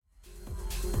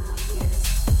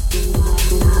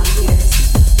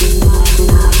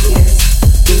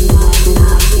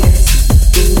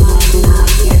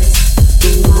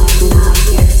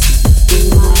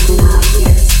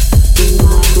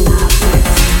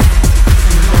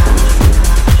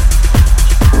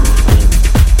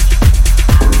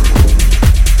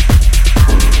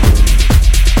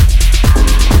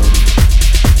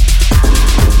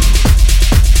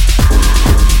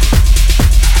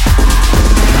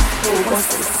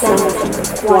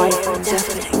sounded quiet and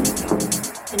deafening,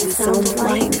 and it sounded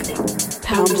like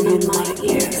pounding in my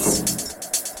ears,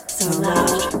 so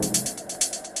loud,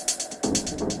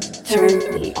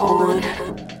 turned me on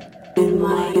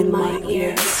in my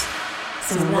ears,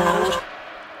 so loud,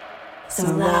 so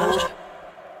loud,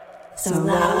 so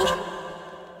loud,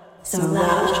 so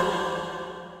loud,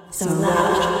 so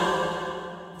loud,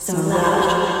 so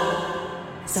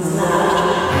loud, so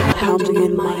loud, pounding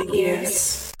in my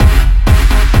ears.